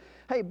recognize that,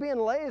 hey, being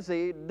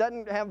lazy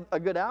doesn't have a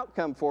good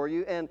outcome for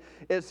you, and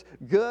it's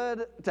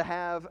good to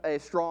have a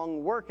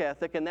strong work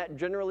ethic, and that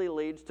generally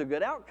leads to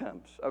good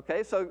outcomes,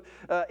 okay? So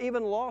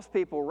even lost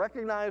people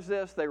recognize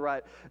this. They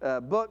write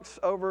books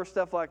over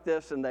stuff like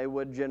this, and they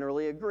would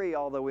generally agree,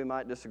 although we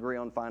might disagree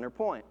on finer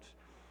points.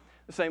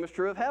 The same is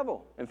true of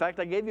Hevel. In fact,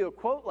 I gave you a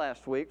quote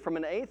last week from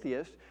an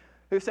atheist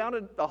who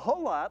sounded a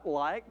whole lot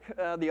like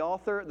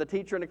the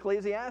teacher in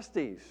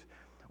Ecclesiastes,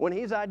 when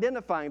he's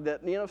identifying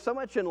that, so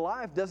much in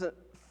life doesn't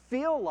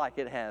feel like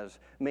it has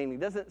meaning,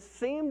 doesn't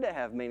seem to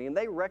have meaning. And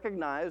they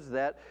recognize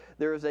that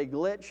there is a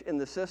glitch in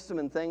the system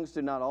and things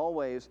do not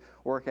always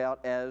work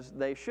out as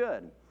they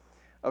should.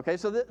 Okay,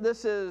 so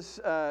this is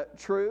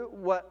true.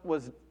 What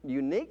was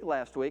unique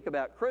last week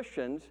about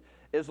Christians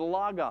is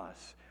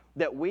logos,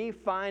 that we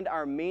find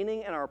our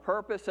meaning and our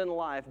purpose in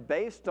life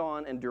based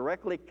on and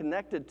directly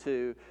connected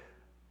to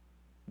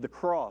the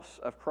cross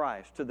of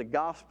Christ, to the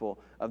gospel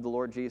of the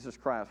Lord Jesus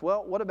Christ.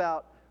 Well, what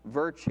about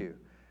virtue?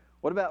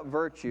 What about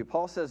virtue?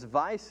 Paul says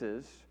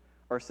vices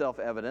are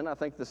self-evident. I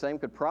think the same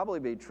could probably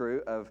be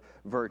true of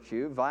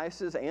virtue.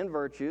 Vices and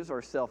virtues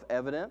are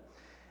self-evident.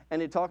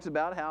 And he talks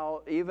about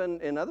how even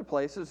in other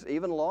places,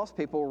 even lost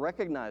people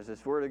recognize this.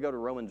 If we were to go to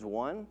Romans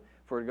 1,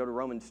 if we were to go to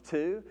Romans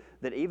 2,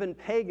 that even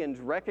pagans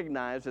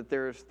recognize that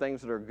there's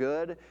things that are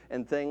good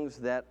and things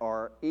that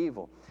are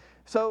evil.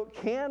 So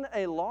can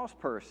a lost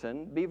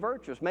person be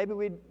virtuous? Maybe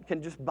we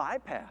can just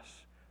bypass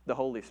the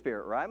Holy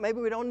Spirit, right? Maybe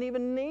we don't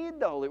even need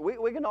the Holy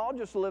Spirit. We can all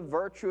just live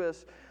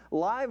virtuous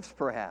lives,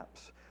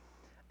 perhaps.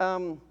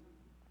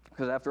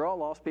 Because after all,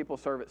 lost people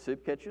serve at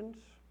soup kitchens.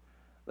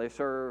 They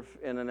serve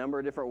in a number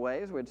of different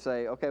ways. We'd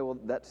say, okay, well,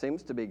 that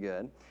seems to be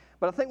good.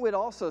 But I think we'd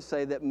also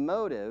say that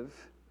motive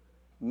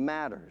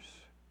matters.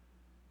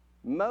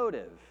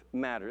 Motive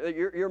matters.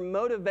 Your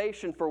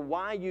motivation for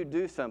why you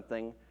do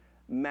something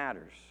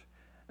matters.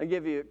 I'll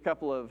give you a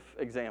couple of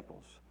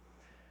examples.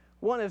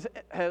 One is,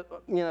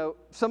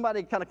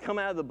 somebody kind of come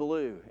out of the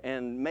blue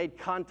and made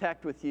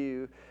contact with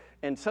you,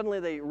 and suddenly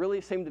they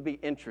really seem to be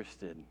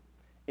interested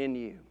in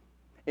you,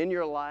 in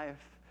your life,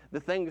 the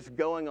things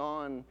going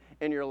on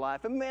in your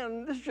life. And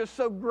man, this is just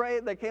so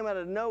great. They came out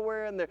of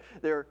nowhere and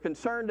they're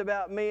concerned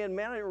about me. And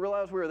man, I didn't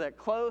realize we were that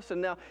close.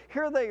 And now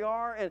here they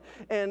are.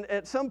 And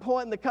at some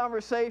point in the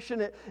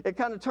conversation, it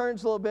kind of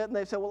turns a little bit. And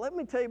they say, well, let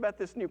me tell you about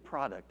this new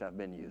product I've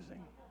been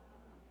using.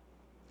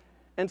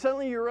 And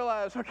suddenly you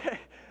realize, okay,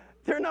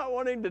 they're not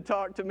wanting to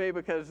talk to me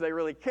because they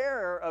really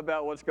care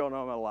about what's going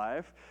on in my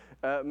life.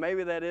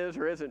 Maybe that is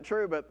or isn't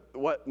true, but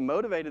what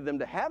motivated them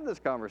to have this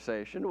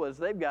conversation was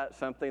they've got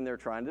something they're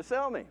trying to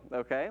sell me,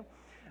 okay?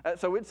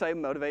 So we'd say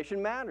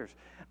motivation matters.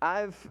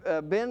 I've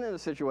been in a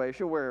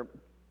situation where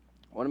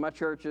one of my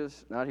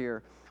churches, not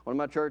here, one of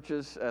my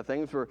churches,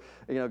 things were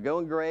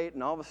going great,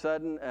 and all of a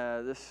sudden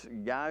this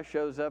guy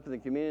shows up in the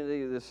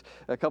community,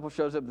 a couple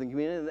shows up in the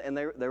community, and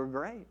they were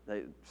great.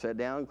 They sat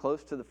down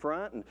close to the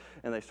front,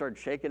 and they started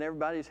shaking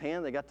everybody's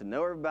hand. They got to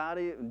know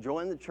everybody,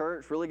 joined the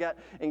church, really got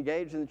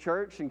engaged in the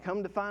church, and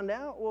come to find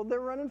out, well, they're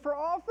running for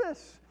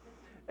office.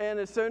 And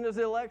as soon as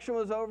the election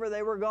was over,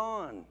 they were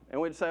gone. And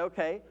we'd say,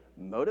 okay,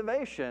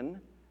 motivation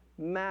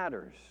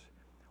matters.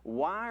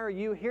 Why are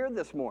you here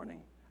this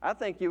morning? I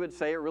think you would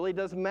say it really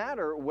does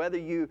matter whether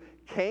you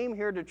came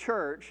here to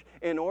church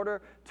in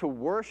order to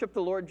worship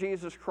the Lord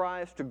Jesus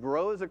Christ, to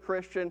grow as a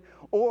Christian,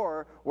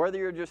 or whether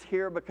you're just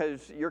here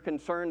because you're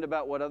concerned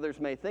about what others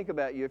may think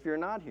about you if you're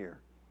not here.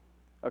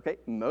 Okay,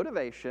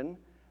 motivation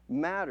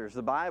matters.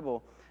 The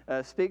Bible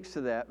speaks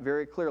to that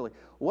very clearly.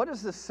 What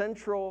is the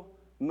central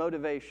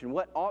motivation?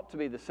 What ought to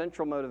be the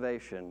central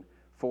motivation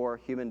for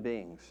human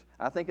beings?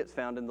 I think it's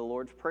found in the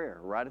Lord's Prayer.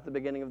 Right at the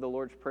beginning of the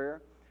Lord's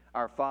Prayer,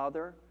 Our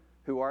Father,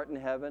 who art in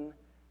heaven,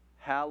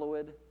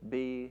 hallowed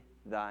be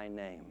thy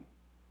name.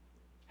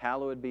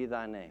 Hallowed be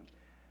thy name.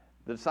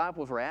 The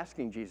disciples were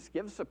asking Jesus,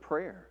 give us a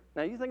prayer.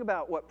 Now you think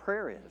about what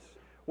prayer is.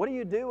 What do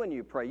you do when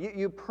you pray?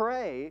 You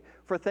pray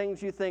for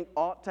things you think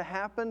ought to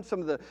happen,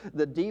 some of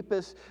the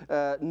deepest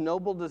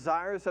noble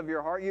desires of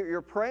your heart.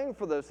 You're praying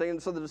for those things.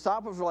 And so the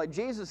disciples were like,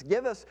 Jesus,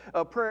 give us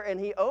a prayer. And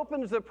he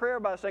opens the prayer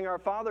by saying, Our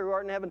Father who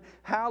art in heaven,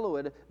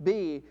 hallowed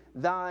be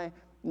thy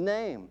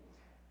name.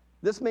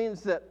 This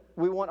means that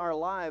we want our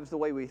lives, the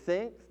way we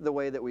think, the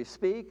way that we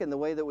speak, and the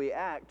way that we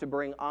act, to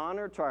bring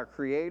honor to our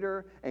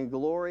Creator and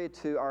glory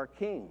to our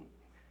King.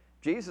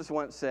 Jesus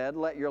once said,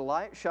 let your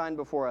light shine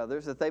before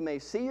others, that they may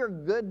see your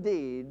good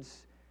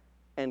deeds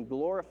and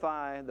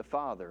glorify the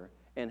Father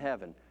in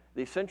heaven.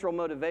 The central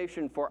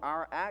motivation for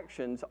our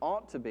actions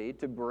ought to be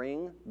to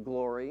bring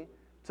glory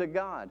to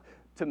God,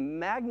 to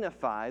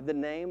magnify the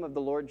name of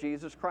the Lord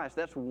Jesus Christ.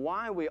 That's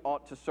why we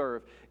ought to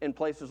serve in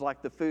places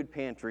like the food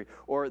pantry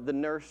or the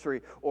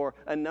nursery or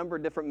a number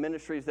of different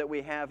ministries that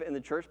we have in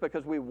the church,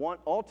 because we want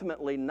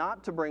ultimately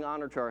not to bring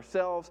honor to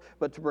ourselves,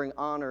 but to bring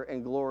honor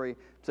and glory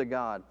to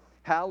God.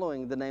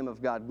 Hallowing the name of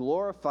God,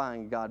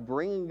 glorifying God,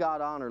 bringing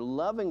God honor,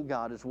 loving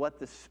God is what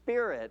the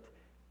Spirit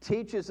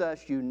teaches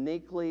us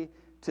uniquely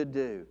to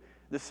do.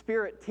 The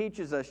Spirit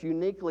teaches us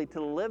uniquely to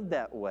live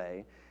that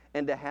way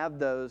and to have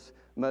those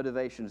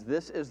motivations.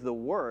 This is the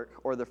work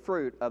or the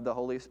fruit of the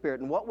Holy Spirit.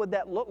 And what would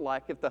that look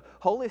like if the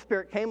Holy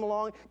Spirit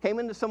came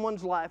into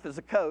someone's life as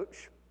a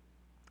coach,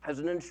 as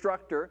an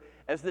instructor,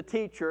 as the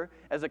teacher,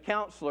 as a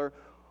counselor?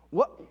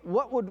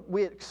 What would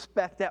we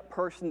expect that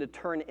person to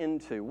turn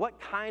into?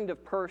 What kind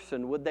of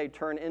person would they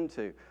turn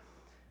into?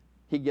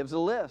 He gives a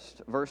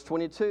list. Verse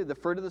 22, the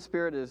fruit of the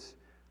Spirit is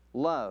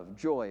love,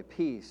 joy,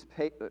 peace,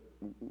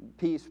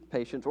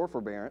 patience, or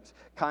forbearance,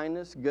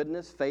 kindness,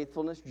 goodness,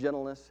 faithfulness,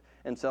 gentleness,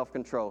 and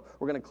self-control.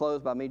 We're going to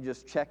close by me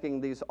just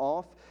checking these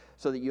off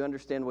so that you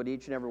understand what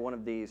each and every one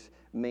of these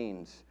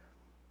means.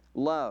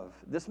 Love.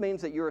 This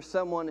means that you are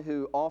someone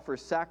who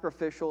offers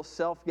sacrificial,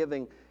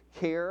 self-giving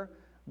care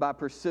by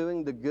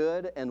pursuing the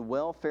good and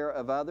welfare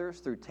of others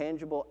through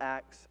tangible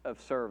acts of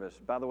service.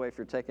 By the way, if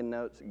you're taking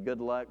notes,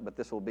 good luck, but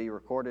this will be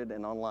recorded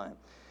and online.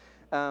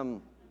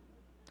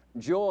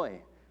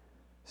 Joy.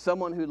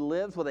 Someone who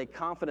lives with a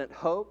confident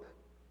hope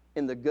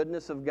in the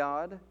goodness of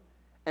God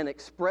and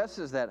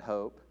expresses that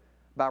hope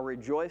by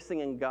rejoicing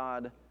in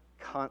God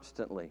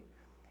constantly.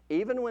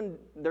 Even when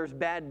there's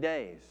bad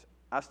days,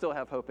 I still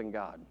have hope in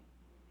God.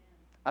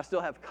 I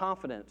still have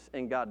confidence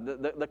in God.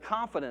 The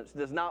confidence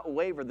does not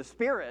waver. The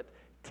Spirit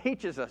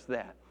teaches us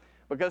that,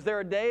 because there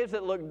are days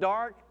that look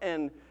dark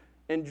and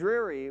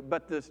dreary,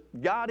 but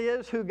God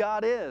is who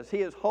God is.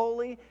 He is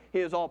holy, He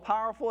is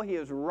all-powerful, He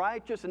is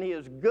righteous, and He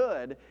is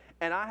good,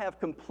 and I have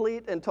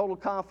complete and total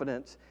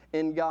confidence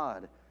in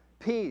God.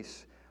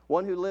 Peace,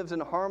 one who lives in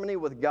harmony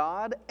with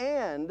God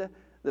and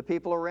the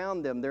people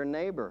around them, their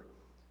neighbor,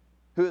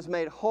 who is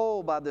made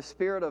whole by the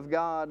Spirit of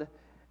God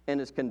and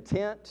is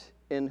content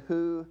in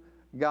who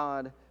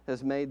God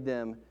has made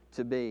them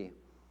to be.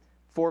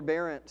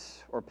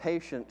 Forbearance or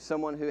patience,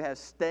 someone who has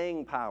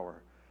staying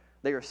power.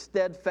 They are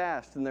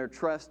steadfast in their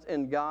trust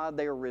in God.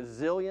 They are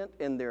resilient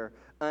in their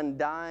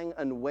undying,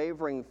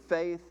 unwavering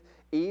faith,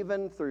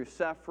 even through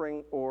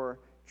suffering or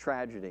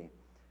tragedy.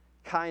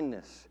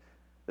 Kindness.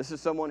 This is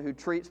someone who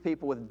treats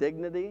people with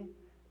dignity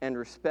and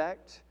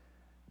respect,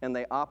 and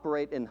they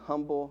operate in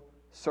humble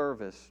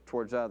service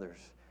towards others.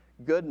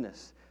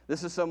 Goodness.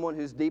 This is someone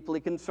who's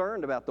deeply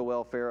concerned about the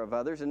welfare of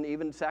others and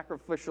even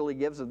sacrificially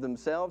gives of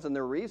themselves and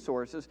their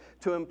resources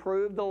to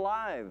improve the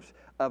lives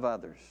of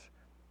others.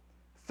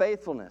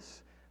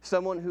 Faithfulness,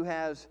 someone who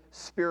has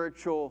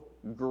spiritual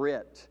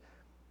grit,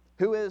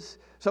 who is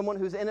someone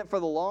who's in it for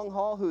the long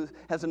haul, who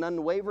has an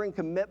unwavering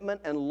commitment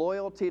and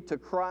loyalty to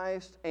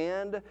Christ,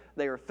 and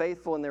they are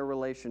faithful in their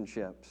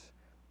relationships.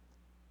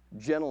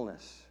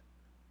 Gentleness,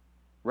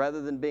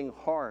 rather than being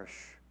harsh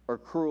or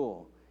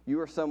cruel, you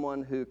are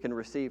someone who can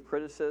receive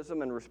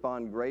criticism and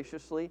respond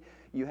graciously.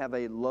 You have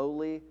a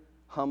lowly,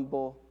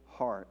 humble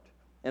heart.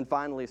 And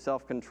finally,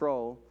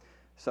 self-control,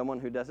 someone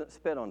who doesn't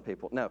spit on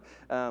people. No.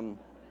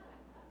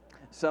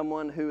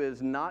 Someone who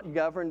is not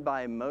governed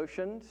by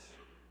emotions,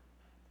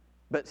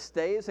 but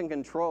stays in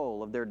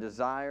control of their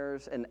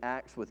desires and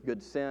acts with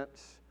good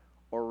sense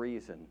or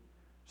reason.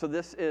 So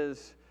this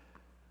is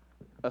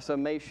a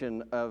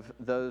summation of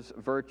those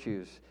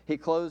virtues. He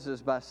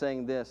closes by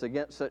saying this,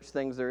 against such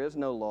things there is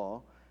no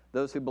law.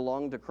 Those who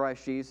belong to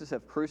Christ Jesus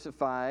have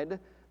crucified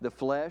the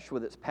flesh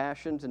with its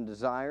passions and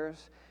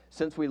desires.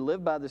 Since we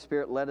live by the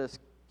Spirit, let us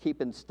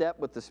keep in step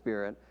with the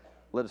Spirit.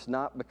 Let us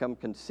not become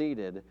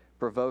conceited,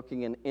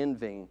 provoking and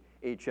envying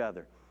each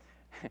other.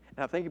 And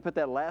I think you put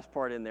that last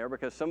part in there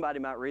because somebody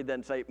might read that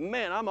and say,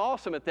 man, I'm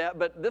awesome at that,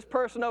 but this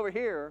person over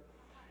here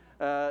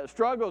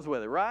struggles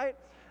with it, right?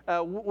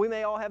 We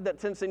may all have that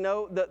tendency.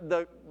 No,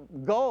 the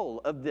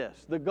goal of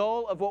this, the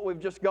goal of what we've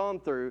just gone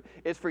through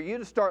is for you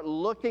to start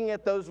looking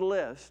at those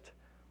lists,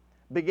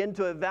 begin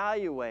to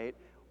evaluate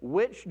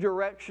which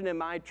direction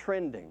am I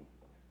trending?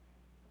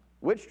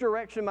 Which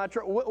direction am I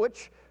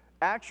which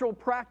actual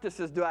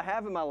practices do I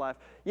have in my life?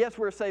 Yes,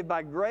 we're saved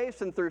by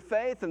grace and through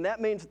faith, and that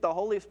means that the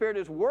Holy Spirit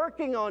is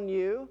working on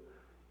you.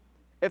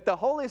 If the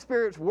Holy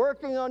Spirit's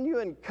working on you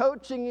and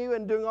coaching you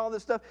and doing all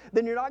this stuff,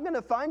 then you're not going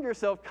to find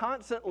yourself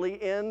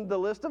constantly in the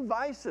list of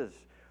vices.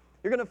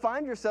 You're going to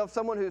find yourself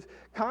someone who's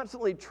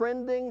constantly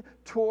trending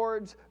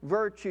towards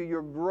virtue.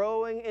 You're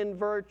growing in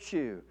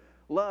virtue.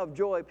 Love,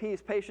 joy,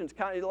 peace, patience,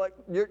 kindness.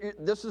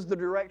 This is the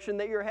direction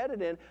that you're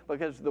headed in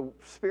because the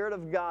Spirit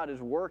of God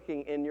is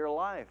working in your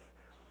life.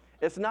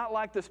 It's not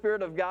like the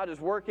Spirit of God is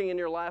working in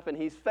your life and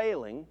He's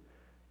failing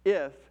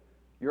if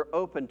you're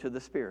open to the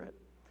Spirit.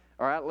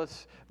 All right,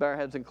 let's bow our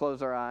heads and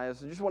close our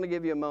eyes. I just want to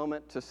give you a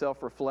moment to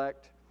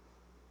self-reflect.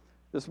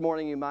 This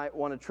morning you might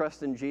want to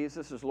trust in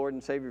Jesus as Lord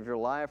and Savior of your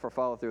life or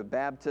follow through a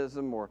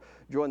baptism or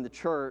join the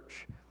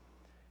church.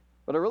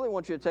 But I really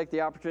want you to take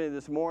the opportunity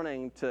this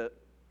morning to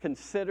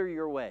consider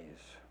your ways.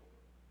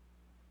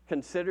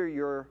 Consider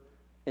your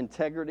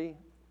integrity.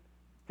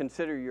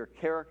 Consider your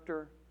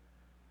character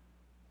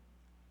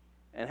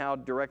and how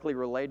directly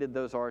related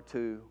those are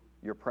to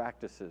your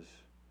practices,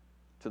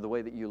 to the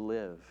way that you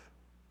live.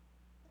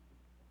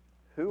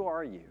 Who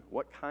are you?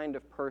 What kind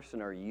of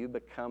person are you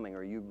becoming?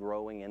 Are you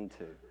growing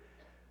into?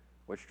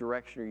 Which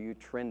direction are you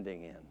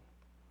trending in?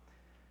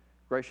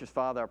 Gracious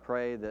Father, I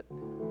pray that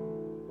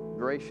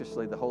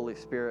graciously the Holy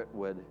Spirit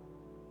would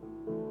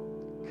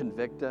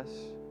convict us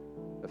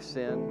of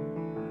sin.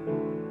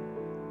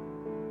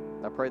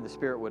 I pray the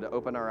Spirit would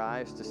open our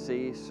eyes to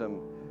see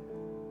some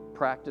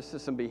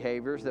practices, some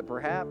behaviors that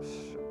perhaps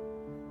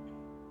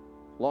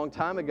a long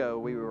time ago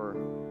we were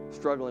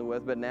struggling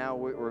with, but now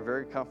we're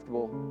very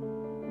comfortable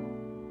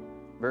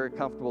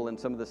in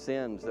some of the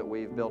sins that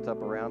we've built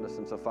up around us.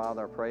 And so,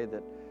 Father, I pray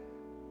that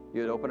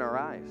you would open our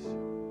eyes,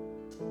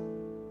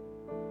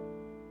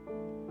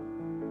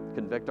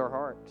 convict our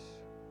hearts,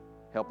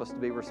 help us to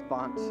be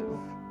responsive,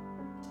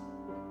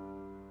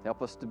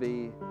 help us to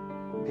be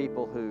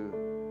people who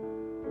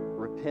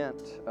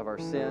repent of our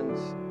sins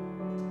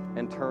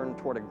and turn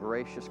toward a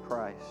gracious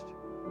Christ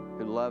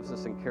who loves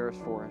us and cares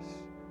for us.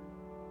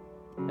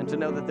 And to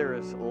know that there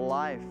is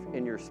life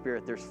in your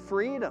Spirit. There's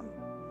freedom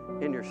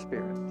in your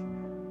Spirit.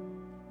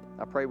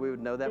 I pray we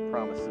would know that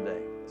promise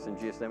today. It's in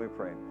Jesus' name we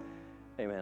pray.